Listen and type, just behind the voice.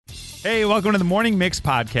Hey, welcome to the Morning Mix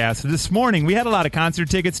podcast. This morning, we had a lot of concert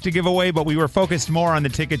tickets to give away, but we were focused more on the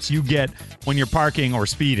tickets you get when you're parking or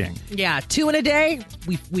speeding. Yeah, 2 in a day.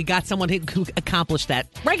 We got someone who accomplished that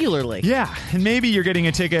regularly. Yeah, and maybe you're getting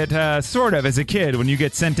a ticket sort of as a kid when you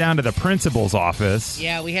get sent down to the principal's office.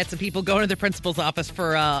 Yeah, we had some people going to the principal's office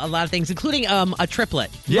for a lot of things, including a triplet.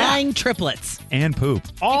 Yeah. Lying triplets. And poop.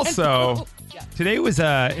 Also, today was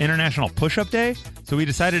International Push-Up Day, so we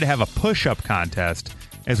decided to have a push-up contest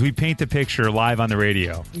as we paint the picture live on the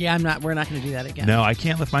radio. Yeah, we're not going to do that again. No, I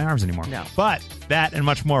can't lift my arms anymore. No. But that and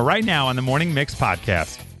much more right now on the Morning Mix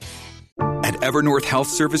podcast. At Evernorth Health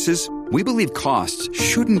Services, we believe costs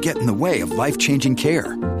shouldn't get in the way of life-changing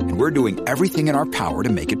care, and we're doing everything in our power to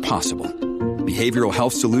make it possible. Behavioral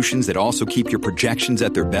health solutions that also keep your projections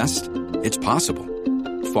at their best? It's possible.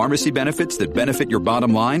 Pharmacy benefits that benefit your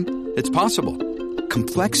bottom line? It's possible.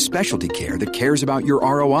 Complex specialty care that cares about your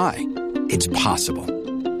ROI? It's possible.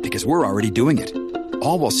 Because we're already doing it.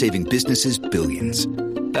 All while saving businesses billions.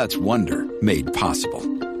 That's Wonder made possible.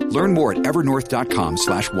 Learn more at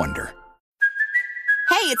evernorth.com/wonder.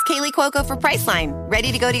 Hey, it's Kaylee Cuoco for Priceline.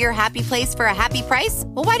 Ready to go to your happy place for a happy price?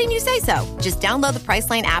 Well, why didn't you say so? Just download the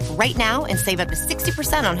Priceline app right now and save up to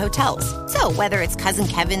 60% on hotels. So whether it's Cousin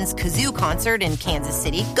Kevin's Kazoo Concert in Kansas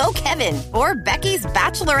City, go Kevin, or Becky's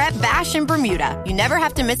Bachelorette Bash in Bermuda, you never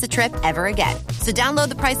have to miss a trip ever again. So download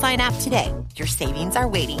the Priceline app today. Your savings are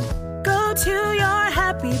waiting. Go to your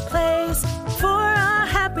happy place for a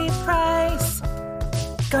happy price.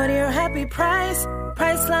 Go to your happy price,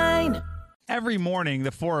 Priceline. Every morning,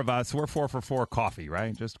 the four of us, we're 4 for 4 coffee,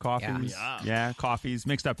 right? Just coffees. Yeah, coffees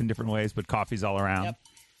mixed up in different ways, but coffee's all around. Yep.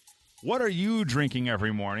 What are you drinking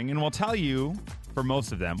every morning? And we'll tell you, for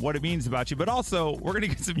most of them, what it means about you, but also we're going to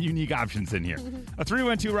get some unique options in here. A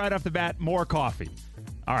 312 right off the bat, more coffee.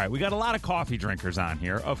 All right, we got a lot of coffee drinkers on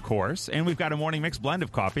here, of course, and we've got a morning mix blend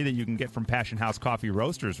of coffee that you can get from Passion House Coffee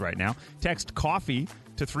Roasters right now. Text coffee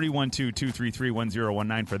to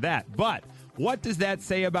 312-233-1019 for that. But what does that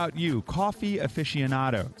say about you, coffee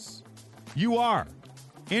aficionados? You are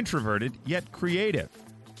introverted yet creative.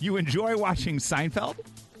 You enjoy watching Seinfeld,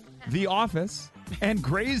 The Office, and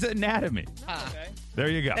Grey's Anatomy. There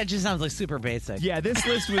you go. That just sounds like super basic. Yeah, this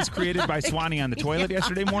list was created by Swanee on the toilet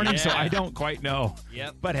yesterday morning, so I don't quite know.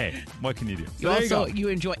 Yep. But hey, what can you do? You So there you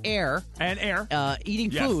enjoy air. And air. Eating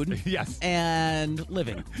Yes. food. Yes. And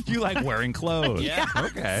living. You like wearing clothes. Yeah.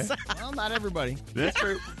 Okay. Well, not everybody That's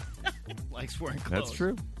true. likes wearing clothes. That's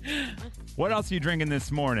true. What else are you drinking this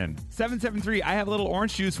morning? 773, I have a little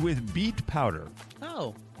orange juice with beet powder.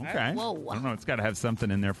 Oh. Okay. Whoa. I don't know. It's got to have something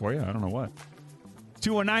in there for you. I don't know what.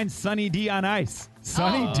 219, Sunny D on ice.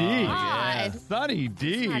 Sunny D. God. Sunny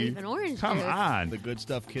D. It's not even orange Come juice. on. The good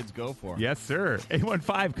stuff kids go for. Yes, sir.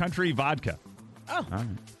 815 Country Vodka. Oh. All right.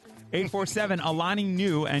 847 Alani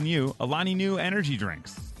New and you. Alani New energy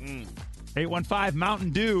drinks. 815 Mountain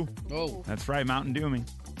Dew. Oh. That's right, Mountain Dew me.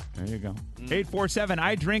 There you go. 847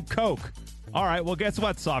 I drink Coke. All right, well, guess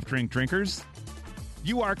what, soft drink drinkers?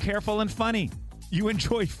 You are careful and funny. You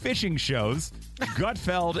enjoy fishing shows,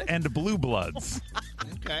 Gutfeld, and Blue Bloods.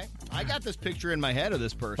 Okay. I got this picture in my head of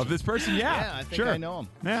this person. Of this person, yeah. Yeah, I think sure. I know him.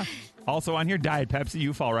 Yeah. Also on here, Diet Pepsi.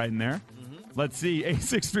 You fall right in there. Let's see.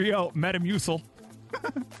 A630 Metamucil.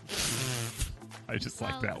 I just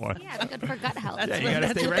like that one. Yeah, it's good for gut health. Yeah, you gotta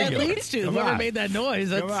That's stay what regular. that leads to. Come Whoever on. made that noise,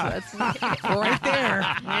 Come on. that's right there.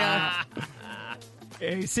 Yeah.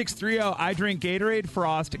 A630 I drink Gatorade,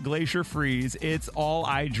 Frost, Glacier Freeze. It's all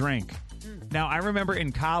I drink. Now, I remember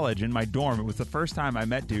in college, in my dorm, it was the first time I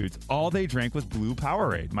met dudes. All they drank was Blue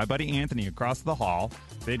Powerade. My buddy Anthony across the hall,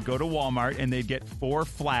 they'd go to Walmart and they'd get 4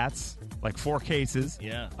 flats, like 4 cases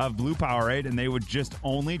of Blue Powerade, and they would just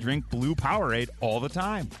only drink Blue Powerade all the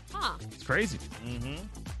time. Huh. It's crazy.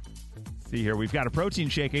 See here, we've got a protein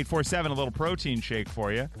shake, 847, a little protein shake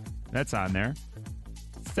for you. That's on there.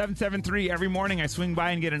 773, every morning I swing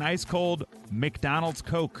by and get an ice cold McDonald's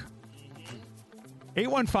Coke.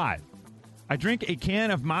 815, I drink a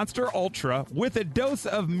can of Monster Ultra with a dose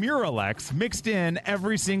of Miralax mixed in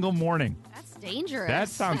every single morning. That's dangerous. That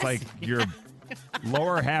sounds like your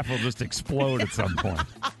lower half will just explode at some point.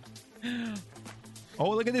 Oh,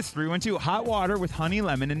 look at this, 312, hot water with honey,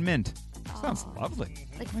 lemon, and mint. Sounds lovely.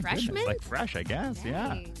 Like My fresh goodness, mint? Like fresh, I guess, yeah.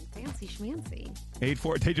 Dang, fancy schmancy.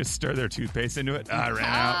 84, they just stir their toothpaste into it. I ran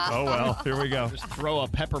out. Oh, well, here we go. Just throw a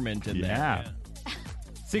peppermint in Yeah. there.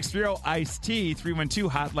 630 iced tea, 312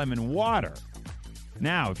 hot lemon water.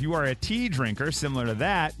 Now, if you are a tea drinker similar to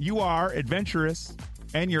that, you are adventurous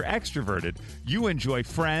and you're extroverted. You enjoy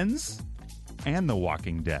Friends and The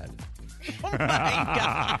Walking Dead. Oh, my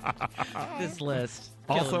God. This list.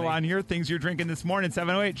 Also Killing me. on here, things you're drinking this morning,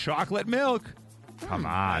 708, chocolate milk. Come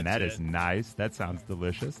on, that is nice. That sounds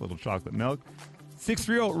delicious. Little chocolate milk.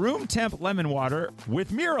 630 room temp lemon water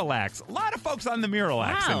with Miralax. A lot of folks on the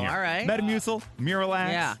Miralax in Wow, here. all right. Metamucil, Miralax.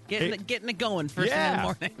 Yeah, getting it going first thing in the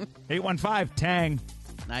morning. 815 Tang.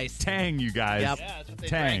 Nice. Tang, you guys. Yep. Yeah, that's what they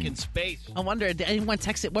Tang. drank in space. I wonder, did anyone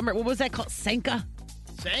text it? What was that called? Senka?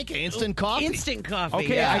 Sanka, instant coffee. Instant coffee.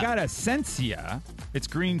 Okay, yeah. I got a Sensia. It's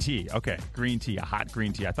green tea. Okay, green tea, a hot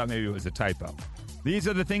green tea. I thought maybe it was a typo. These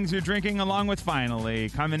are the things you're drinking along with finally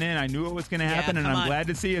coming in. I knew it was going to happen, and come I'm on. glad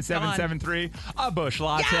to see it. Come on. 773, a Bush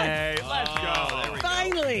Latte. Let's go.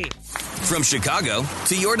 Finally. From Chicago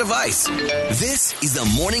to your device, this is the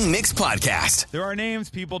Morning Mix Podcast. There are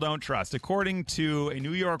names people don't trust, according to a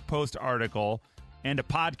New York Post article and a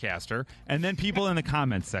podcaster, and then people in the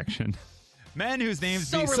comments section. Men whose names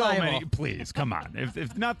So be so reliable. many. Please, come on.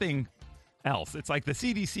 If nothing else, it's like the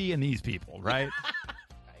CDC and these people, right?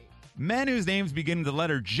 Men whose names begin with the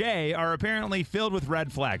letter J are apparently filled with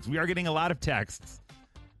red flags. We are getting a lot of texts.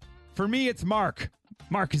 For me, it's Mark.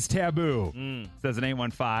 Mark is taboo, says an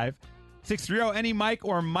 815. 630, any Mike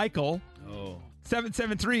or Michael. Oh.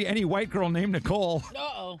 773, any white girl named Nicole.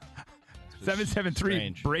 Uh-oh. 773,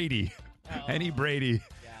 strange. Brady. Any Brady.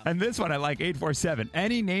 And this one I like, 847,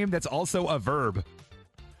 any name that's also a verb.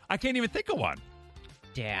 I can't even think of one.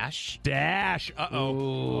 Dash. Dash. Uh-oh.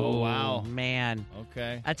 Oh, wow. Man.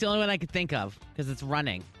 Okay. That's the only one I could think of because it's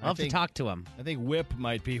running. I'll have to think- talk to him. I think whip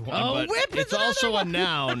might be one, Oh, but whip is it's another also a one.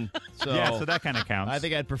 noun. So Yeah, so that kind of counts. I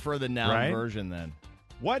think I'd prefer the noun Right? version then.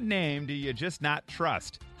 What name do you just not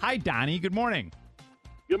trust? Hi, Donnie. Good morning.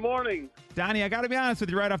 Good morning. Donnie, I got to be honest with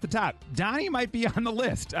you right off the top. Donnie might be on the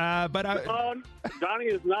list, but Donnie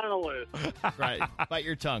is not on the list. Right. Bite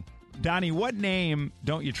your tongue. Donnie, what name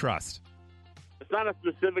don't you trust? It's not a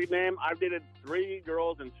specific name. I've dated 3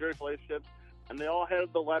 girls in serious relationships, and they all had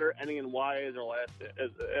the letter ending in Y as their last as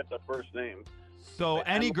the first name. So Wait,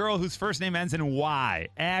 any I'm- girl whose first name ends in Y.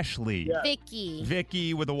 Ashley. Yeah. Vicky.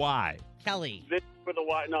 Vicky with a Y. Kelly. Vicky with a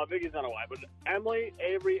Y. No, Vicky's not a Y. But Emily,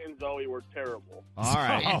 Avery, and Zoe were terrible. All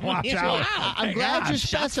right. Oh, watch Wow. out. I'm glad you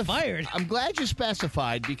Shots specified. fired. I'm glad you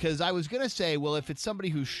specified because I was going to say, well, if it's somebody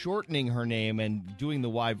who's shortening her name and doing the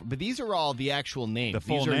Y, but these are all the actual names. The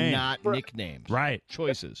full these are name. not nicknames. Right.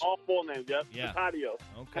 Choices. All full names, yep. Yeah. Sicario.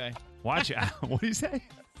 Okay. Watch out. What do you say?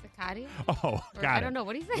 Sicadio? Oh, Or, got I it. don't know.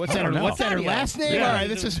 What do you say? What's I that? don't know. What's that? Her last name? Yeah. All right.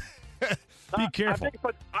 This is. Be careful.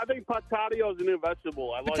 I think patadio is a new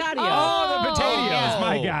vegetable. I like Potadio. Oh, the potatoes, yeah.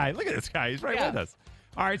 my guy. Look at this guy. He's right Yeah. with us.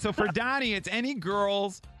 All right, so for Donnie, it's any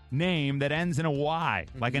girl's name that ends in a Y,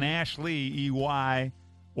 like an Ashley, E-Y,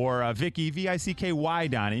 or a Vicky, V-I-C-K-Y,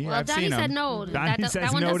 Donnie. Well, I've Donnie seen him. said no. Donnie That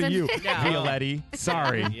says one no to doesn't- you, Yeah. Violetti.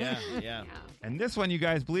 Sorry. Yeah. Yeah. And this one, you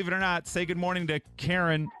guys, believe it or not, say good morning to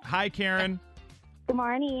Karen. Hi, Karen. Good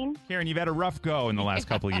morning. Karen, you've had a rough go in the last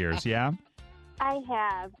couple of years, yeah? I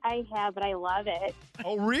have, but I love it.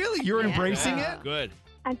 Oh, really? You're Yeah. embracing it? Good.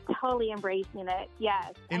 I'm totally embracing it.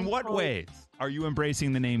 Yes. In I'm what totally- ways are you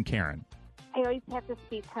embracing the name Karen? I always have to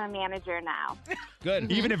speak to a manager now,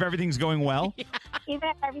 Good. Even if everything's going well? even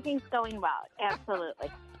if everything's going well. Absolutely.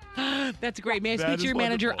 That's great. May I That speak is to your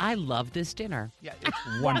manager? wonderful. I love this dinner. Yeah, it's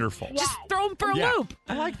wonderful. Yes. Just throw him for a Yeah. loop.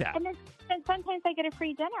 I like that. And then sometimes I get a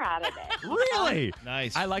free dinner out of it. Really?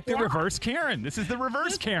 Nice. I like the Yeah. reverse Karen. This is the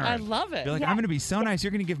reverse Karen. I love it. You're like, Yeah. I'm going to be so nice.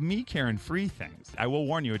 You're going to give me, Karen, free things. I will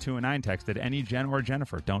warn you, a 219 texted any Jen or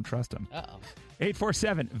Jennifer. Don't trust them. Uh-oh.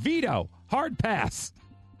 847, veto, hard pass.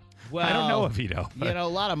 Well, I don't know a veto. You know, a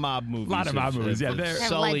lot of mob movies. Lot of mob movies, yeah, they're-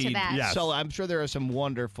 Have led to sullied. that. Yes. So I'm sure there are some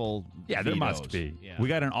wonderful. Yeah, there vetoes. must be. Yeah. We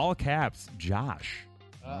got an all caps, Josh.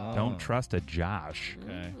 Oh. Don't trust a Josh.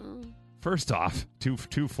 Okay. First off,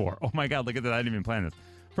 224. Oh my God, look at that. I didn't even plan this.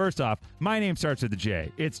 First off, my name starts with a J.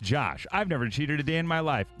 It's Josh. I've never cheated a day in my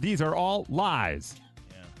life. These are all lies.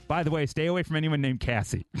 Yeah. By the way, stay away from anyone named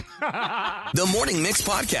Cassie. The Morning Mix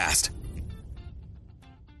Podcast.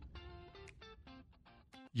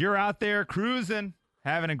 You're out there cruising,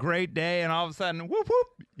 having a great day, and all of a sudden, whoop, whoop,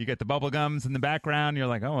 you get the bubble gums in the background. You're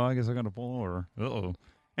like, oh, well, I guess I'm going to pull over. Uh-oh.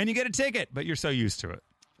 And you get a ticket, but you're so used to it.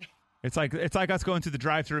 It's like us going through the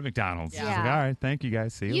drive-thru at McDonald's. Yeah. It's like, all right, thank you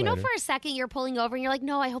guys. See you You know, later. for a second, you're pulling over and you're like,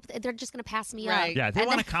 no, I hope they're just going to pass me Right. up. Yeah, they And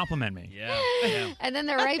want to then- compliment me. Yeah. Yeah. And then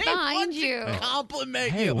they're right behind you. Compliment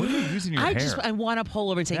Hey, you. what are you using your hair? I want to pull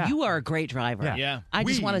over and say, Yeah. you are a great driver. Yeah. Yeah. I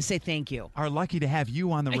just We- want to say thank you. Are lucky to have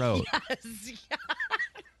you on the road. Yes.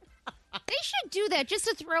 Thank should do that just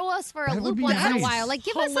to throw us for a That would loop be once in a nice. while. Like,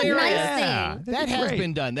 give us a nice Yeah, thing. That has great.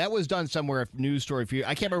 been done. That was done somewhere, a news story for you.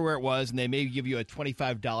 I can't remember where it was, and they may give you a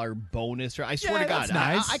 $25 bonus. Or I swear to God, that's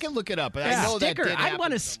nice. I can look it up. But Yeah. I know Sticker. that did I happen.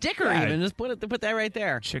 want a sticker Yeah. even. Just put that right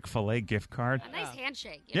there. Chick-fil-A gift card. A nice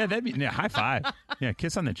handshake. Yeah, that'd be high five. Yeah,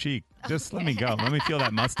 kiss on the cheek. Just let me go. Let me feel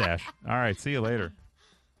that mustache. All right, see you later.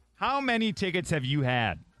 How many tickets have you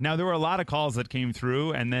had? Now, there were a lot of calls that came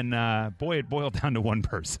through, and then, boy, it boiled down to one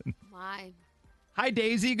person. My. Hi,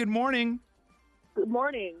 Daisy. Good morning. Good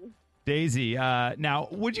morning. Daisy, now,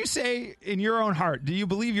 would you say in your own heart, do you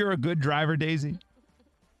believe you're a good driver, Daisy?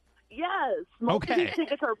 Yes. Most of Okay. these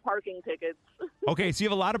tickets are parking tickets. Okay, so you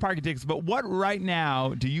have a lot of parking tickets, but what right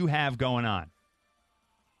now do you have going on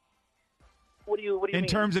What do you in mean?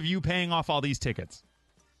 terms of you paying off all these tickets?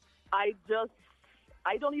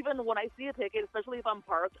 I don't even, when I see a ticket, especially if I'm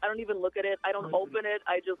parked, I don't even look at it. I don't open it.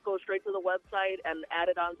 I just go straight to the website and add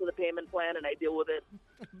it onto the payment plan, and I deal with it.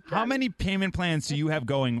 How many payment plans do you have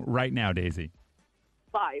going right now, Daisy?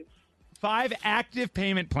 5. 5 active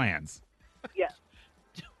payment plans. Yes.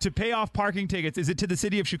 To pay off parking tickets, is it to the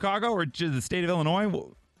city of Chicago or to the state of Illinois?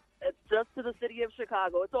 It's just to the city of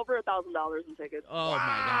Chicago. It's over $1,000 in tickets. Oh, my God.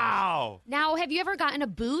 Wow. Now, have you ever gotten a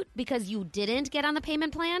boot because you didn't get on the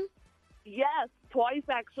payment plan? Yes, twice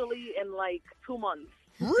actually in like 2 months.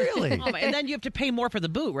 Really? Oh, and then you have to pay more for the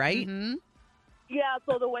boot, right? Mm-hmm. Yeah,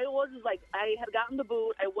 so the way it was is like I had gotten the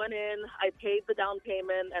boot, I went in, I paid the down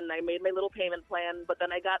payment, and I made my little payment plan, but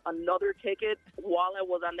then I got another ticket while I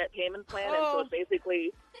was on that payment plan, and so it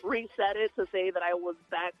basically reset it to say that I was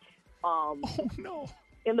back Oh, no.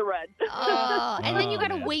 in the red. Oh, and then you got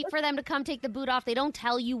to man. wait for them to come take the boot off. They don't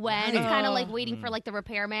tell you when. It's kind of like waiting for like the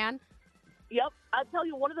repairman. Yep, I'll tell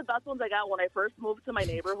you, one of the best ones I got when I first moved to my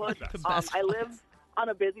neighborhood, I live on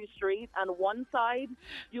a busy street. On one side,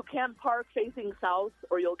 you can't park facing south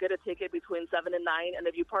or you'll get a ticket between 7 and 9. And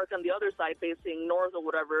if you park on the other side facing north or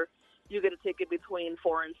whatever, you get a ticket between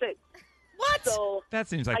 4 and 6. What? So That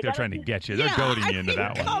seems like I they're got trying a- to get you. They're goading you into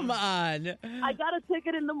that one. Come on. I got a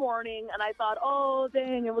ticket in the morning, and I thought, oh,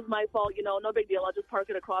 dang, it was my fault. You know, no big deal. I'll just park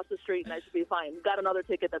it across the street, and I should be fine. Got another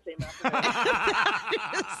ticket that same afternoon.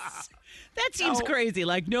 That seems crazy.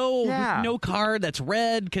 Like no car that's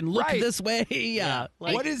red can look Right. this way. Yeah.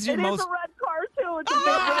 Like, What is your It is most a red car, too. It's a big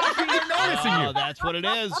red They're noticing Oh, you that's what it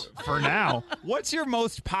is. for now? What's your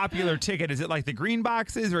most popular ticket? Is it like the green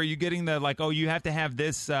boxes, or are you getting the like? Oh, you have to have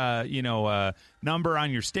this, number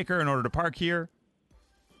on your sticker in order to park here.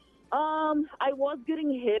 I was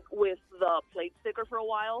getting hit with the plate sticker for a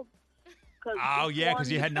while. Oh yeah,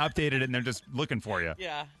 because you hadn't updated it, and they're just looking for you.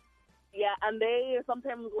 yeah. Yeah, and they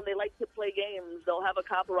sometimes when they like to play games, they'll have a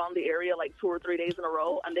cop around the area like 2 or 3 days in a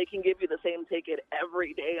row, and they can give you the same ticket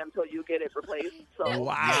every day until you get it replaced. So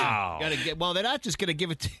Wow. Gotta get, well, they're not just going to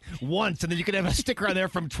give it once, and then you can have a sticker on there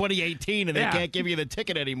from 2018, and they Yeah. can't give you the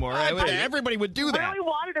ticket anymore. I mean, Everybody would do I that. really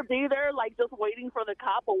wanted to be there, like just waiting for the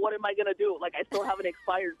cop. But what am I gonna do? Like I still have an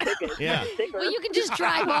expired ticket. Yeah. Sticker. Well, you can just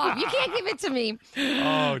drive off. You can't give it to me.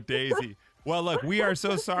 Oh, Daisy. Well, look, we are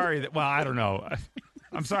so sorry that. Well, I don't know.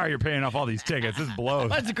 I'm sorry you're paying off all these tickets. This blows.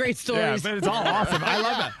 That's a great story. Yeah, but it's all awesome. I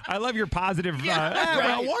love it. I love your positive.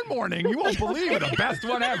 Well, one morning, you won't believe it, the best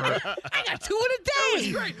one ever. I got 2 in a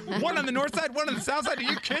day. Great. One on the north side, one on the south side. Are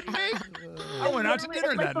you kidding me? I went out to Literally,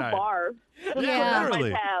 dinner it's like that the night. bar. Just Yeah. put it on my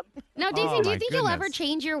Literally. tab. Now, Daisy, Oh, do you my think you'll ever goodness.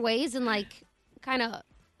 change your ways and like kind of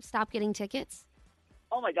stop getting tickets?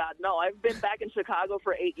 Oh my God, no! I've been back in Chicago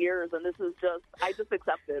for 8 years, and this is I just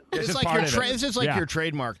accept it. This It's is like part your of it. this is like Yeah. your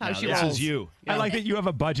trademark now. How she This rolls. is you. I like that you have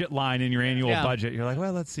a budget line in your annual Yeah. budget. You're like,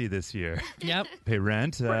 well, let's see this year. Yep. Pay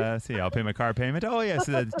rent. See, I'll pay my car payment. Oh, yes,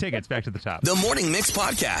 the tickets back to the top. The Morning Mix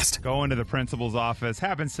Podcast. Going to the principal's office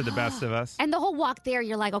happens to the best of us. And the whole walk there,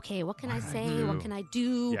 you're like, okay, what can I say? What can I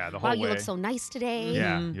do? Yeah, the wow, whole you way. look so nice today.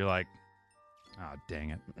 Yeah, you're like, oh, dang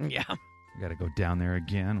it. Yeah. I got to go down there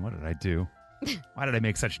again. What did I do? Why did I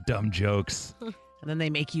make such dumb jokes? And then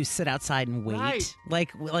they make you sit outside and wait. Right.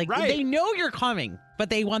 Like Right. they know you're coming,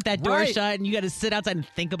 but they want that door Right. shut, and you got to sit outside and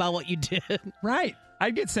think about what you did. Right.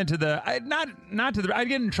 I'd get sent to the, I'd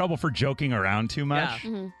get in trouble for joking around too much.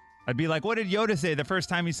 Yeah. I'd be like, what did Yoda say the first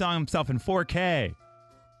time he saw himself in 4K?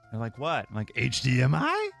 They're like, what? I'm like,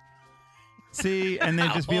 HDMI? See? And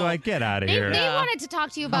they'd just be like, get out of They, here. they wanted to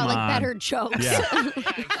talk to you about Come like on. better jokes. Yeah.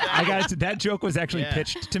 I got it. That joke was actually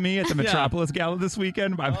pitched to me at the Metropolis Gala this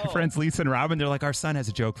weekend by my friends Lisa and Robin. They're like, our son has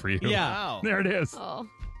a joke for you. Yeah. Wow. There it is. Oh.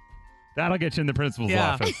 That'll get you in the principal's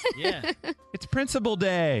Yeah. office. Yeah. It's Principal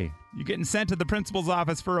Day. You're getting sent to the principal's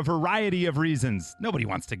office for a variety of reasons. Nobody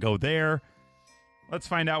wants to go there. Let's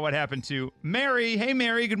find out what happened to Mary. Hey,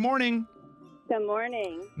 Mary. Good morning. Good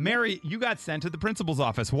morning. Mary, you got sent to the principal's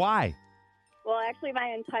office. Why? Well, actually, my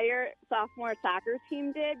entire sophomore soccer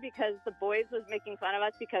team did because the boys was making fun of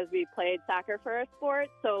us because we played soccer for a sport.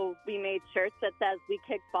 So we made shirts that says we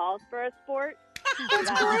kick balls for a sport.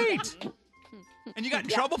 That's great. And you got in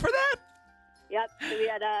trouble for that? Yep. So we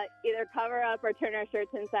had to either cover up or turn our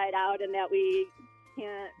shirts inside out, and that we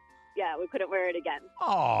can't. Yeah, we couldn't wear it again.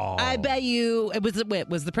 Oh. I bet you was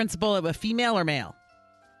the principal a female or male?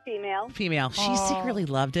 Female. Female. She secretly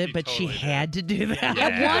loved it, but she had to do that.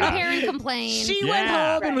 Yeah. One parent complained. She went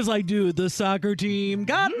home and was like, dude, the soccer team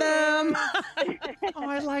got them. Oh,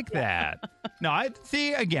 I like that. No,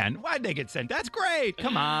 why'd they get sent? That's great.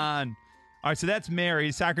 Come on. All right, so that's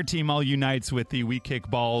Mary. Soccer team all unites with the We Kick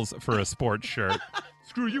Balls for a Sports shirt.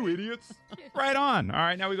 Screw you, idiots. Right on. All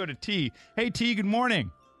right, now we go to T. Hey, T, good morning.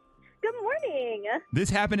 Good morning. This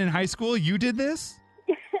happened in high school? You did this?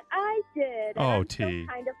 I did. Oh, I'm T. still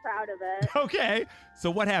kind of proud of it. Okay. So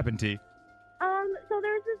what happened, T? So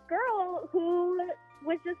there's this girl who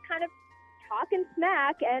was just kind of talking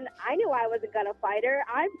smack, and I knew I wasn't gonna fight her.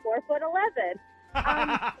 I'm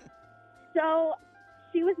 4'11". So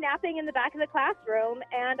she was napping in the back of the classroom,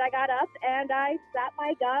 and I got up and I sat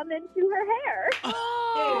my gum into her hair.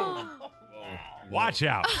 Oh. Watch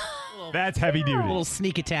out. That's heavy duty. A little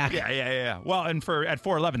sneak attack. Yeah. Well, and at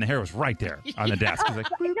 4'11", the hair was right there on the desk. It's like,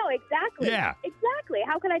 No, exactly. Yeah. Exactly.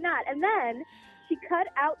 How could I not? And then she cut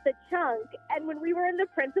out the chunk, and when we were in the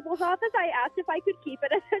principal's office, I asked if I could keep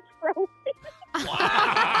it as a trophy.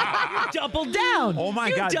 Wow. Double down. Oh,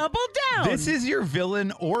 my God. Double down. This is your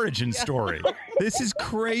villain origin story. This is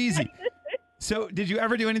crazy. So did you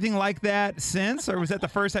ever do anything like that since, or was that the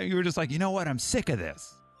first time you were just like, you know what, I'm sick of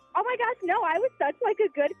this? Oh, my gosh, no, I was such like a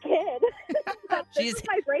good kid. This is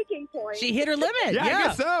my breaking point. She hit her limit. Yeah, I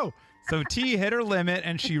guess so. So T hit her limit,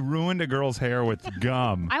 and she ruined a girl's hair with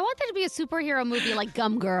gum. I want there to be a superhero movie like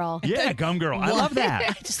Gum Girl. Yeah, Gum Girl. I love that.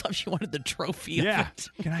 I just love she wanted the trophy. Yeah. Of it.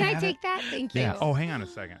 Can I Can I have take it? that? Thank you. Yeah. Oh, hang on a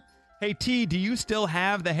second. Hey, T, do you still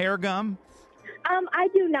have the hair gum? I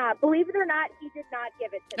do not. Believe it or not, he did not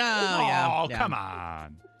give it to me. Oh, come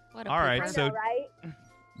on. What All right, I so know, right?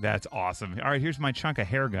 that's awesome. All right, here's my chunk of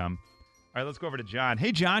hair gum. All right, let's go over to John.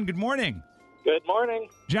 Hey, John, good morning. Good morning.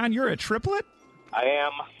 John, you're a triplet? I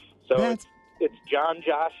am. So That's- it's John,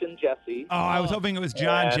 Josh, and Jesse. Oh, I was hoping it was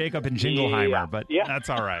John, And- Jacob, and Jingleheimer, but that's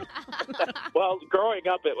all right. Well, growing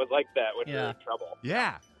up, it was like that when we were in trouble.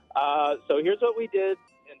 Yeah. So here's what we did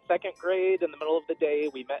in second grade. In the middle of the day,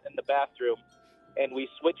 we met in the bathroom, and we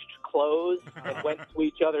switched clothes and went to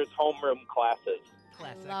each other's homeroom classes.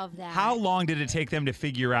 Love that. How long did it take them to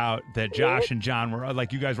figure out that Josh and John were,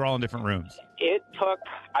 like, you guys were all in different rooms? It took,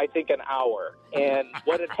 I think, an hour. And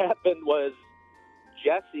what had happened was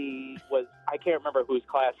Jesse was, I can't remember whose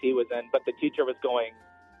class he was in, but the teacher was going,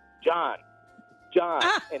 John.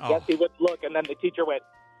 And Jesse would look, and then the teacher went,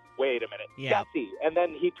 wait a minute, Jesse. And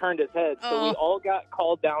then he turned his head. So we all got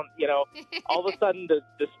called down. You know, all of a sudden the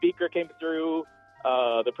speaker came through.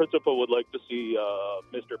 The principal would like to see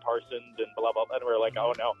Mr. Parsons and blah, blah, blah. And we were like,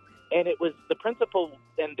 oh, no. And it was the principal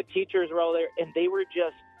and the teachers were all there, and they were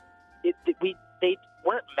just, they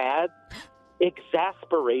weren't mad.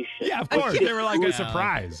 Exasperation. Yeah, of course. They were like a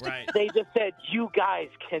surprise. Right. They just said, you guys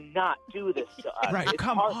cannot do this to us. Right,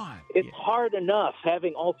 come on. It's hard enough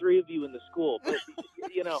having all three of you in the school. But,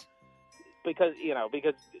 because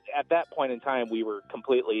at that point in time, we were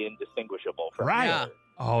completely indistinguishable from each other.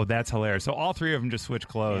 Oh, that's hilarious. So all three of them just switched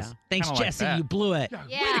clothes. Yeah. Thanks, Kinda like Jesse. that. You blew it. Way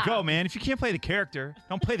to go, man. If you can't play the character,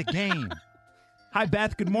 don't play the game. Hi,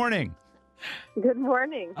 Beth. Good morning. Good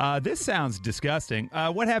morning. This sounds disgusting.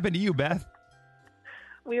 What happened to you, Beth?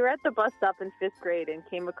 We were at the bus stop in 5th grade and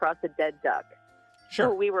came across a dead duck. Sure.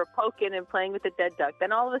 So we were poking and playing with the dead duck.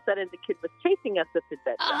 Then all of a sudden, the kid was chasing us with the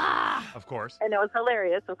dead duck. Of course. And it was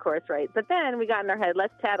hilarious, of course, right? But then we got in our head,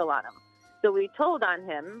 let's tattle on him. So we told on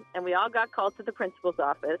him, and we all got called to the principal's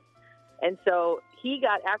office. And so he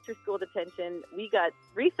got after-school detention. We got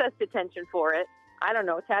recess detention for it. I don't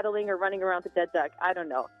know, tattling or running around the dead duck. I don't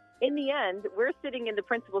know. In the end, we're sitting in the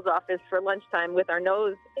principal's office for lunchtime with our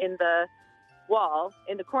nose in the wall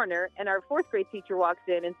in the corner, and our 4th grade teacher walks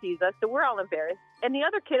in and sees us, so we're all embarrassed. And the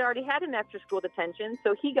other kid already had an after-school detention,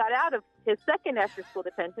 so he got out of his second after-school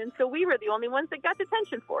detention, so we were the only ones that got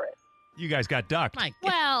detention for it. You guys got ducked.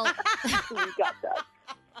 Well, We got that.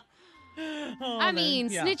 I mean,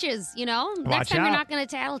 snitches, you know? Watch Next time out. you're not going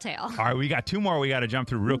to tattletale. All right, we got two more we got to jump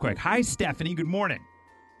through real quick. Hi, Stephanie. Good morning.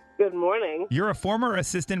 Good morning. You're a former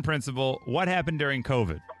assistant principal. What happened during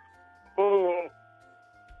COVID?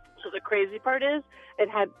 So the crazy part is it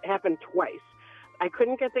had happened twice. I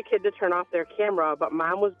couldn't get the kid to turn off their camera, but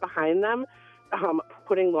mom was behind them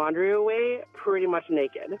putting laundry away pretty much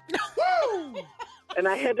naked. And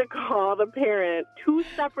I had to call the parent 2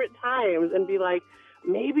 separate times and be like,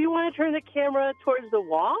 maybe you want to turn the camera towards the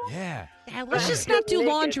wall? Yeah. Let's just not do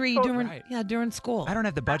laundry during school. I don't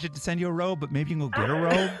have the budget to send you a robe, but maybe you can go get a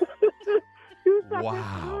robe.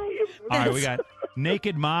 Wow. All right, we got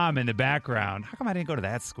naked mom in the background. How come I didn't go to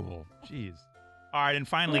that school? Jeez. All right, and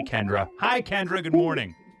finally, Kendra. Hi, Kendra. Good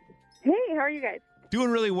morning. Hey, how are you guys? Doing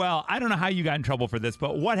really well. I don't know how you got in trouble for this,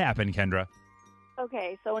 but what happened, Kendra?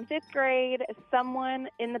 Okay, so in 5th grade, someone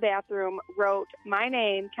in the bathroom wrote my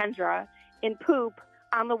name, Kendra, in poop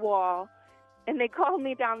on the wall, and they called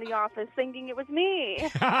me down the office thinking it was me. Oh,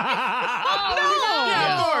 no!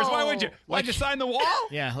 Yeah, of course. Why would you? Why'd you sign the wall?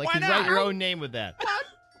 Yeah, like Why you not? write your own name with that.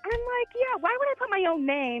 I'm like, yeah, why would I put my own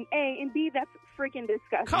name? A, and B, that's freaking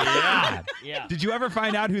disgusting. Come on. Yeah. Did you ever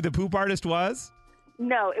find out who the poop artist was?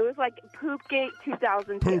 No, it was like Poopgate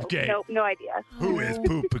 2002. Poopgate. Nope, no idea. Who is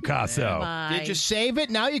Poop Picasso? Did you save it?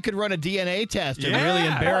 Now you could run a DNA test and really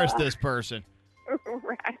embarrass this person.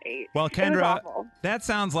 Right. Well, It was Kendra, awful. that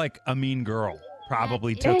sounds like a mean girl.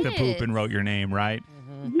 Probably took the poop and wrote your name, right?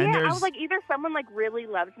 Yeah, And I there's was like, either someone like really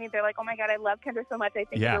loves me, they're like, oh my god, I love Kendra so much, I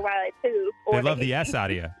think Yeah. of her while I poop. Or they love the hate S me.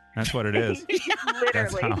 out of you. That's what it is.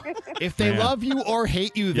 That's Literally. how- If they Man. love you or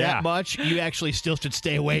hate you that Yeah. much, you actually still should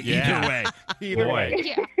stay away Yeah. either way. Either Boy.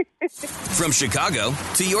 way. From Chicago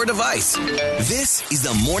to your device, this is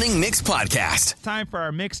the Morning Mix Podcast. Time for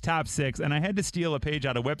our mixed top 6, and I had to steal a page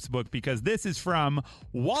out of Whip's book because this is from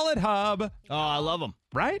Wallet Hub. Oh, I love them.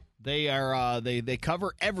 Right? They are. They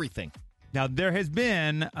cover everything. Now, there has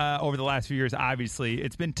been, over the last few years, obviously,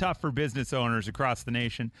 it's been tough for business owners across the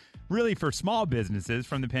nation, really for small businesses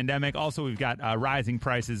from the pandemic. Also, we've got rising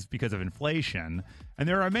prices because of inflation. And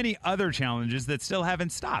there are many other challenges that still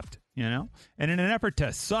haven't stopped, you know? And in an effort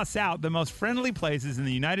to suss out the most friendly places in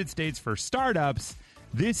the United States for startups,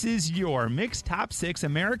 this is your mixed top 6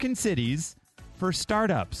 American cities for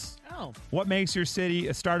startups. Oh. What makes your city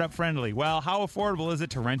a startup friendly? Well, how affordable is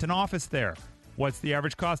it to rent an office there? What's the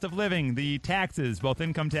average cost of living? The taxes, both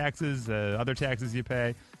income taxes, other taxes you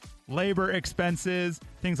pay, labor expenses,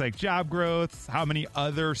 things like job growth. How many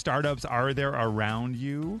other startups are there around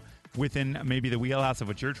you within maybe the wheelhouse of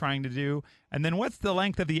what you're trying to do? And then what's the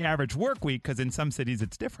length of the average work week? Because in some cities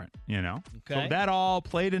it's different, you know? Okay. So that all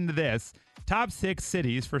played into this. Top 6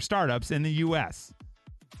 cities for startups in the U.S.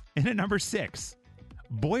 And at number 6,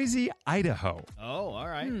 Boise, Idaho. Oh, all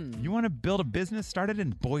right. You want to build a business? Start it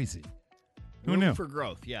in Boise. Who Room knew? for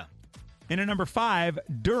growth, yeah. And at number 5,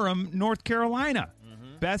 Durham, North Carolina.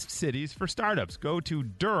 Best cities for startups. Go to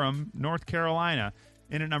Durham, North Carolina.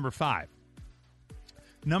 In at number 5.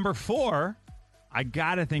 Number 4, I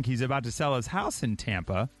got to think he's about to sell his house in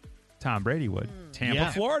Tampa. Tom Brady would. Tampa,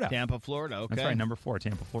 Yeah, Florida. Tampa, Florida. Okay. That's right, number 4,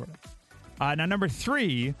 Tampa, Florida. Now, number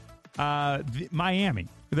 3, Miami.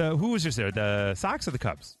 Who was just there? The Sox or the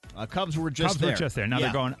Cubs? Cubs were just Cubs there. were just there. Now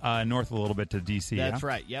Yeah. they're going north a little bit to D.C. That's yeah?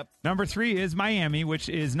 right. Yep. Number 3 is Miami, which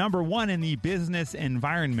is number 1 in the business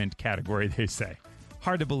environment category, they say.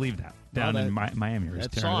 Hard to believe that down Well, in Miami. We're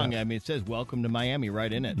just That tearing it song, up. I mean, it says "Welcome to Miami"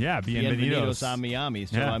 right in it. Yeah, Bienvenidos a Miami.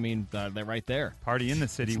 So Yeah. I mean, they're right there. Party in the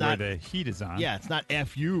city It's where not- the heat is on. Yeah, it's not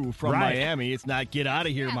 "F you" from Right. Miami. It's not "Get out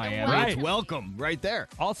of here, Miami." Right. It's "Welcome" right there.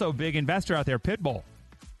 Also, big investor out there, Pitbull.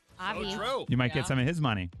 Avi. True. You might get some of his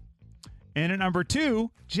money. And at number 2,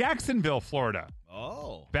 Jacksonville, Florida.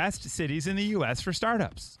 Oh, Best cities in the U.S. for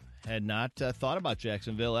startups. had not thought about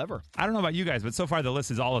Jacksonville ever. I don't know about you guys, but so far the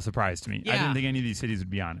list is all a surprise to me. I Yeah. didn't think any of these cities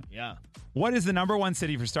would be on it. Yeah. What is the number 1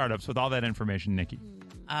 city for startups with all that information, Nikki?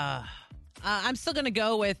 I'm still going to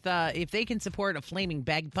go with if they can support a flaming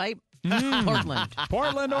bagpipe, Portland.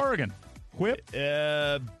 Portland, Oregon. Whip.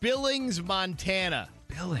 Billings, Montana.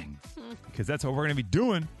 Billings. Because that's what we're going to be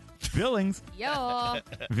doing. Billings. Yo.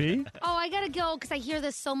 V? Oh, I gotta go because I hear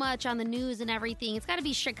this so much on the news and everything. It's gotta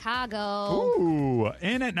be Chicago. Ooh.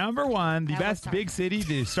 And at number 1, the That best was big city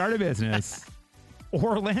to start a business,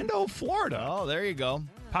 Orlando, Florida. Oh, there you go.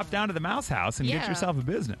 Pop down to the Mouse House and get Yeah. yourself a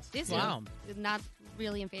business. Disney. Wow. Not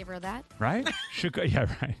really in favor of that. Right? Yeah,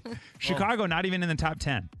 right. Chicago, not even in the top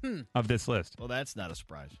 10 of this list. Well, that's not a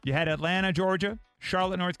surprise. You had Atlanta, Georgia,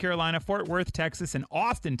 Charlotte, North Carolina, Fort Worth, Texas, and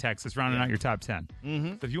Austin, Texas, rounding out your top 10.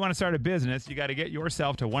 So if you want to start a business, you got to get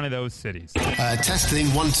yourself to one of those cities. Testing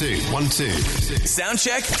 1 2 1 2. Sound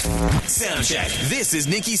check. Sound check. This is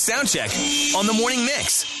Nikki's Sound Check on the Morning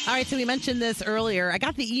Mix. All right, so we mentioned this earlier. I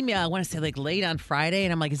got the email, I want to say like late on Friday,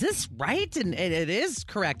 and I'm like, is this right? And it is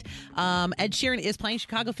correct. Ed Sheeran is playing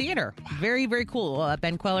Chicago Theater. Very, very cool.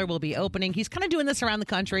 Ben Queller will be opening. He's kind of doing this around the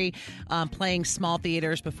country, playing small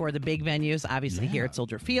theaters before the big venues. Obviously, here at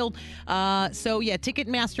Soldier Field.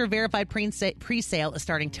 Ticketmaster verified pre-sale is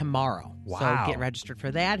starting tomorrow. Wow. So get registered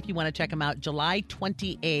for that if you want to check them out. July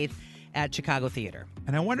 28th at Chicago Theater.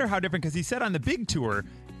 And I wonder how different, because he said on the big tour,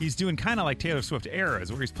 he's doing kind of like Taylor Swift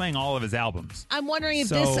Eras, where he's playing all of his albums. I'm wondering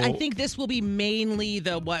if I think this will be mainly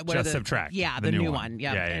the what are the Subtract. Yeah, the new one.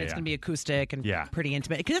 Yeah, yeah, and it's going to be acoustic and pretty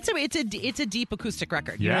intimate because it's a deep acoustic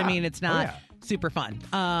record. You know what I mean? It's not super fun.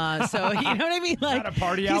 So you know what I mean? Like not a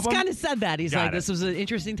party he's album? kind of said that. He's Got like, it. this was an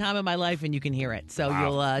interesting time in my life, and you can hear it. So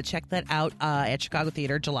you'll check that out at Chicago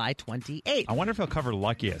Theater, July 28th. I wonder if he'll cover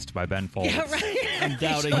 "Luckiest" by Ben Folds. Yeah, right. I'm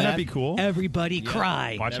doubting Wouldn't that. that be cool? Everybody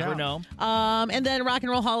cry. Watch Never out. know. And then Rock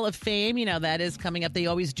and Roll Hall of Fame, that is coming up. They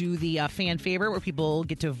always do the fan favorite where people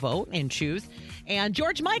get to vote and choose. And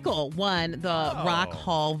George Michael won the Rock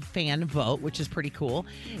Hall fan vote, which is pretty cool.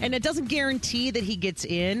 And it doesn't guarantee that he gets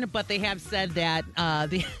in, but they have said that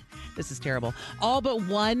this is terrible. All but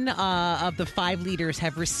one of the 5 leaders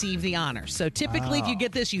have received the honor. So typically, if you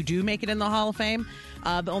get this, you do make it in the Hall of Fame.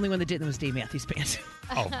 The only one that didn't was Dave Matthews Band.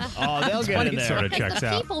 They'll get in there. Sort of checks the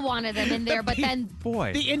out. people wanted them in there, but then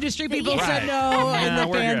Boy. The industry people Right. said no, and Nah, the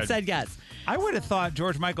we're fans good. said yes. I would have thought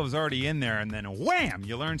George Michael was already in there, and then wham,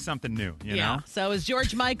 you learn something new. You know? So is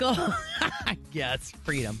George Michael? Yes,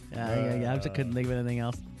 freedom. I just couldn't think of anything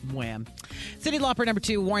else. Wham. Cyndi Lauper, number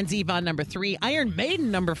 2. Warren Zevon, number 3. Iron Maiden,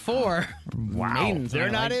 number 4. Wow. Maidens, They're I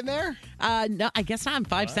not like. in there? No, I guess not.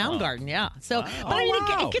 5 Soundgarden, yeah. So, but I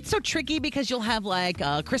mean, it gets so tricky because you'll have like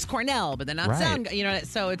Chris Cornell, but they're not Right. Soundgarden.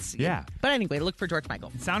 So it's Yeah. But anyway, look for George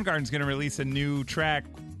Michael. Soundgarden's going to release a new track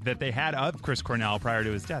that they had of Chris Cornell prior to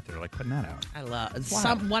his death. They're like putting that out. I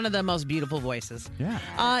love one of the most beautiful voices. Yeah.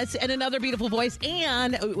 And another beautiful voice,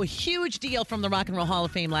 and a huge deal from the Rock and Roll Hall of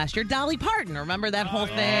Fame last year, Dolly Parton. Remember that whole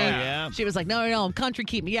thing? yeah. She was like, no, country,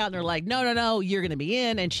 keep me out. And they're like, no, you're going to be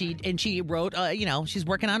in. And she wrote, she's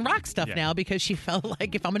working on rock stuff now because she felt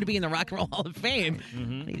like if I'm going to be in the Rock and Roll Hall of Fame, I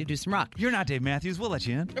need to do some rock. You're not Dave Matthews. We'll let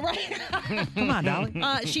you in. Right. Come on,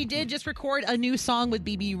 Dolly. She did just record a new song with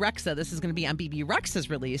BB Rexa. This is going to be on BB Rexa's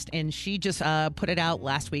release, and she just put it out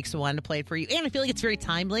last week, so I wanted to play it for you. And I feel like it's very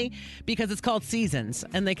timely because it's called Seasons,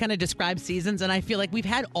 and they kind of describe seasons, and I feel like we've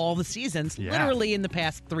had all the seasons literally in the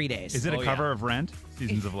past 3 days. Is it a cover of Rent?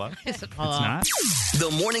 Seasons of Love? It's not? The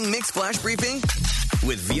Morning Mix Flash Briefing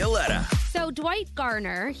with Violetta. So Dwight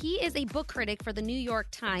Garner, he is a book critic for the New York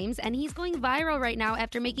Times, and he's going viral right now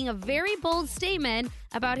after making a very bold statement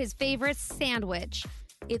about his favorite sandwich.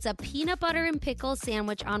 It's a peanut butter and pickle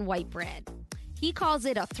sandwich on white bread. He calls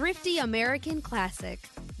it a thrifty American classic.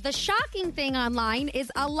 The shocking thing online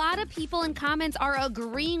is a lot of people in comments are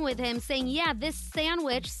agreeing with him, saying, yeah, this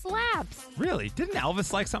sandwich slaps. Really? Didn't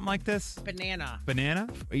Elvis like something like this? Banana. Banana?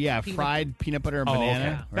 Yeah, fried peanut butter and banana. Okay.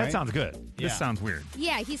 Right? That sounds good. Yeah. This sounds weird.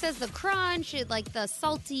 Yeah, he says the crunch, like the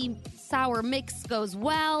salty, sour mix goes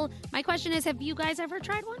well. My question is, have you guys ever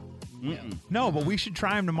tried one? No, but we should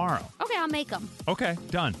try them tomorrow. Okay, I'll make them. Okay,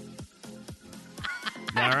 done.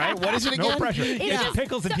 All right. What is it again? No pressure. It's just-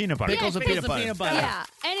 pickles and peanut butter. Pickles and peanut butter. Yeah,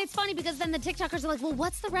 and it's funny because then the TikTokers are like, well,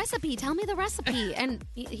 what's the recipe? Tell me the recipe. And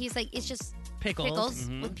he's like, it's just Pickles.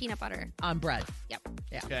 with peanut butter. On bread. Yep.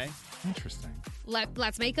 Yeah. Okay. Interesting.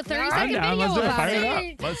 Let's make a I'm 30-second down. video Let's do it. about Fire it.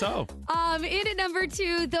 it up. Let's go. In at number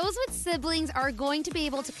 2, those with siblings are going to be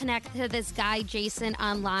able to connect to this guy, Jason,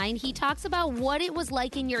 online. He talks about what it was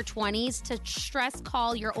like in your 20s to stress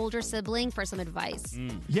call your older sibling for some advice.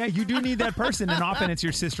 Yeah, you do need that person, and often it's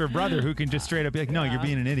your sister or brother who can just straight up be like, no, you're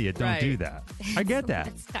being an idiot. Don't do that. I get that.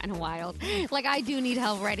 It's kind of wild. Like, I do need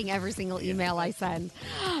help writing every single email I send.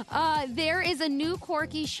 There is a new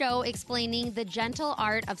quirky show explaining the gentle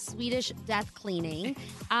art of Swedish death cleaning.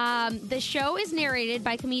 The show is narrated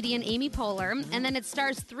by comedian Amy Poehler, and then it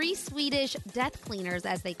stars 3 Swedish death cleaners,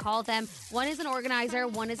 as they call them. One is an organizer,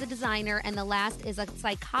 one is a designer, and the last is a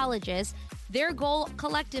psychologist. Their goal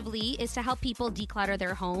collectively is to help people declutter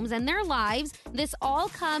their homes and their lives. This all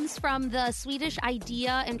comes from the Swedish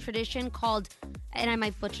idea and tradition called, and I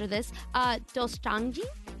might butcher this, dostangi?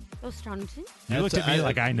 Dostangi? You looked at me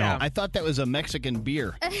like I know. I thought that was a Mexican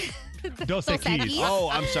beer. Dos Equis. Oh,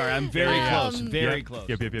 I'm sorry. I'm very close. Very close.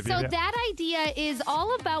 Yep. So that idea is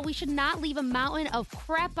all about we should not leave a mountain of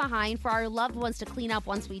crap behind for our loved ones to clean up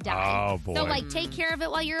once we die. Oh, boy. So, like, take care of it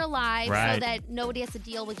while you're alive so Right. that nobody has to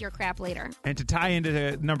deal with your crap later. And to tie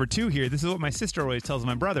into number 2 here, this is what my sister always tells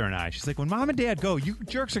my brother and I. She's like, when mom and dad go, you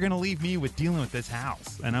jerks are going to leave me with dealing with this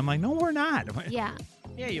house. And I'm like, no, we're not. Yeah.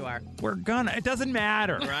 Yeah, you are. We're gonna. It doesn't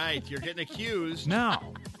matter. Right. You're getting accused. No.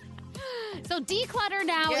 So declutter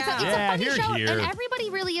now. It's a Yeah, funny here's show, here. and everybody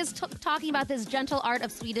really is talking about this gentle art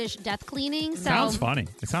of Swedish death cleaning. So Sounds funny.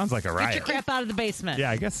 It sounds like a Get riot. your crap out of the basement.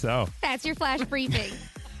 Yeah, I guess so. that's your flash briefing.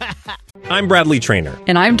 I'm Bradley Trainer.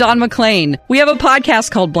 And I'm Don McClain. We have a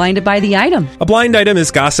podcast called Blinded by the Item. A blind item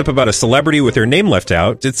is gossip about a celebrity with their name left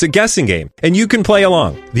out. It's a guessing game, and you can play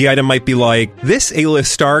along. The item might be like, this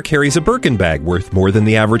A-list star carries a Birkin bag worth more than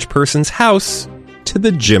the average person's house to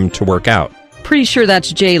the gym to work out. Pretty sure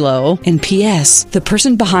that's J-Lo. And P.S. the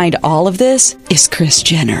person behind all of this is Kris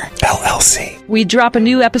Jenner, LLC. We drop a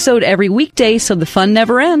new episode every weekday so the fun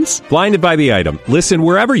never ends. Blinded by the Item. Listen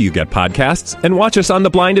wherever you get podcasts and watch us on the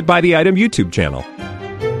Blinded by the Item YouTube channel.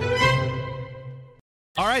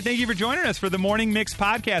 All right, thank you for joining us for the Morning Mix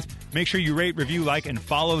podcast. Make sure you rate, review, like, and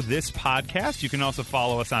follow this podcast. You can also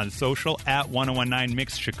follow us on social at 1019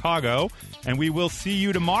 Mix Chicago. And we will see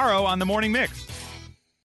you tomorrow on the Morning Mix.